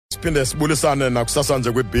siphinde sibulisane nakusasa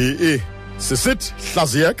nje kwi-BE sisithi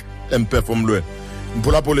Hlaziyeka emphefumlweni.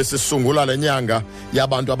 Mphulaphuli sisungula lenyanga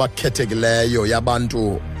yabantu abakhethekileyo,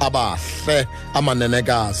 yabantu abahle,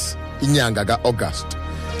 amanenekazi, inyanga kaAugust.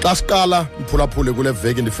 Xa siqala mphulaphuli kule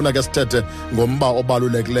veki ndifuna ke sithethe ngomba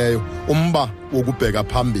obalulekileyo, umba wokubheka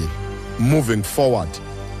phambili, moving forward,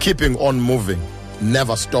 keeping on moving,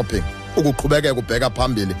 never stopping, ukuqhubekeka ubheka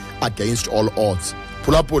phambili against all odds.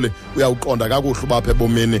 Phulaphuli uyawuqonda kakuhle ubaphe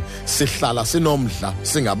bomini sihlala sinomdla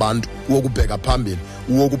singabantu wokubheka phambili,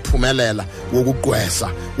 wokuphumelela, wokugqwesa,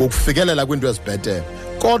 wokufikelela kwinto ezibhetele.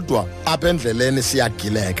 Kodwa apha endleleni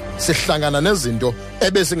siyagileka, sihlangana nezinto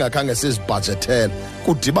ebesingakhange sizibhajethele,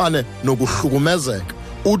 kudibane nokuhlukumezeka.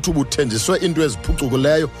 Uthi ubuthenjiswe into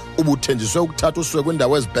eziphucukileyo, ubuthenjiswe ukuthatha uswe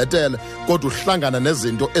kwindawo ezibhetele, kodwa uhlangana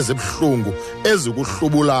nezinto ezibuhlungu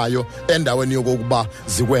ezikuhlubulayo endaweni yokokuba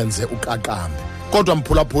zikwenze uqaqambe. Kodwa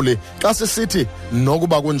mphulaphuli xa sisithi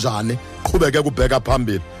nokuba kunjani qhubeke kubheka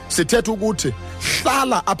phambili, sithetha ukuthi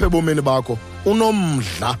hlala apha ebomini bakho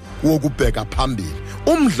unomdla wokubheka phambili.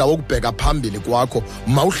 Umdla wokubheka phambili kwakho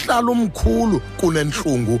mawuhlala umkhulu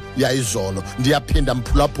kunenhlungu yayizolo. Ndiyaphinda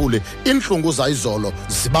mphulaphuli, inhlungu zayizolo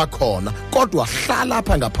ziba khona, kodwa hlala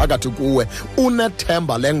apha ngaphakathi kuwe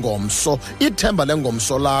unethemba lengomso, ithemba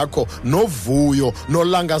lengomso lakho novuyo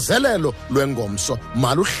nolangazelelo lwengomso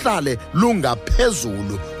maluhlale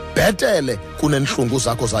lungaphezulu bhetele kunenhlungu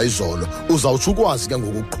zakho zayizolo. Uzawutsho ukwazi ke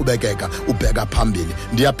ngokuqhubekeka ubheka phambili.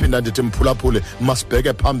 Ndiyaphinda ndithi mphulaphuli,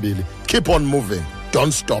 masibheke phambili, keep on moving,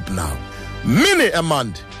 don't stop now. Mini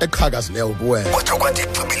emandi eqhakazileyo kuwe. Kodwa kwathi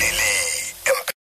kucibilele